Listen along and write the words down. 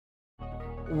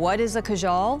What is a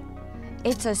Kajal?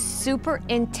 It's a super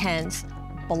intense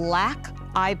black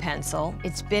eye pencil.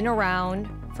 It's been around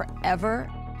forever.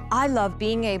 I love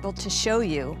being able to show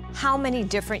you how many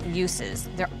different uses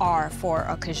there are for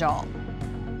a Kajal.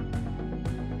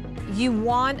 You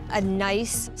want a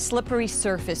nice, slippery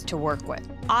surface to work with.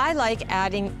 I like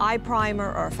adding eye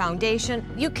primer or foundation.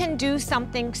 You can do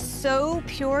something so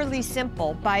purely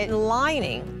simple by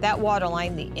lining that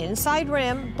waterline, the inside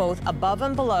rim, both above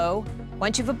and below.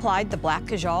 Once you've applied the black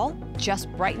Kajal,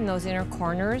 just brighten those inner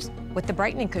corners with the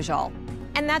brightening Kajal.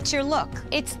 And that's your look.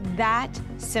 It's that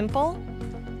simple,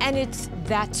 and it's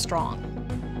that strong.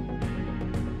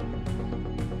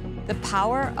 The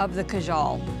power of the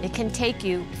Kajal, it can take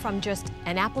you from just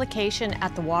an application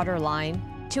at the waterline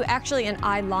to actually an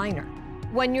eyeliner.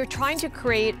 When you're trying to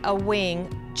create a wing,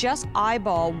 just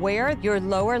eyeball where your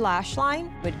lower lash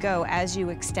line would go as you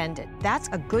extend it. That's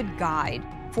a good guide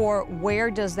for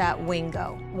where does that wing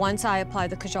go. Once I apply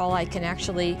the Kajal, I can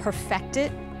actually perfect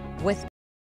it with.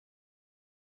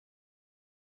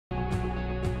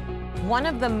 One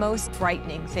of the most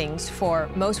frightening things for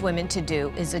most women to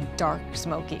do is a dark,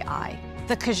 smoky eye.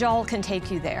 The Kajal can take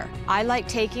you there. I like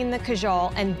taking the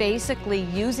Kajal and basically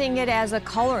using it as a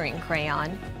coloring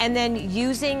crayon and then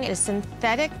using a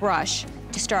synthetic brush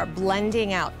to start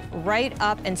blending out right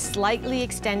up and slightly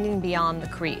extending beyond the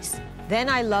crease. Then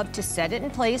I love to set it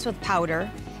in place with powder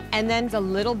and then a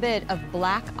little bit of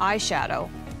black eyeshadow.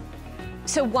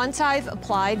 So once I've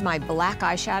applied my black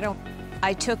eyeshadow,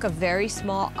 I took a very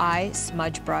small eye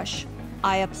smudge brush.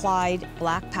 I applied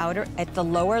black powder at the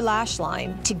lower lash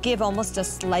line to give almost a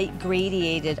slight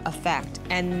gradiated effect,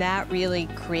 and that really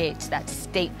creates that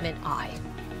statement eye.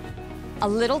 A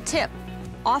little tip,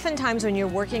 oftentimes when you're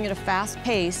working at a fast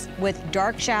pace with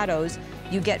dark shadows,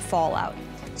 you get fallout.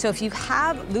 So if you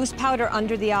have loose powder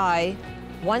under the eye,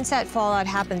 once that fallout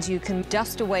happens, you can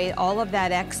dust away all of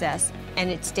that excess and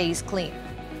it stays clean.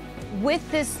 With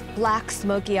this black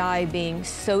smoky eye being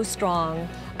so strong,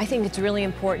 I think it's really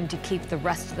important to keep the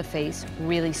rest of the face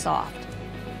really soft.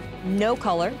 No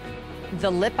color. The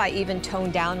lip I even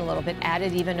toned down a little bit,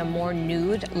 added even a more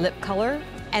nude lip color.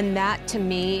 And that to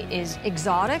me is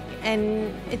exotic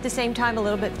and at the same time a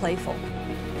little bit playful.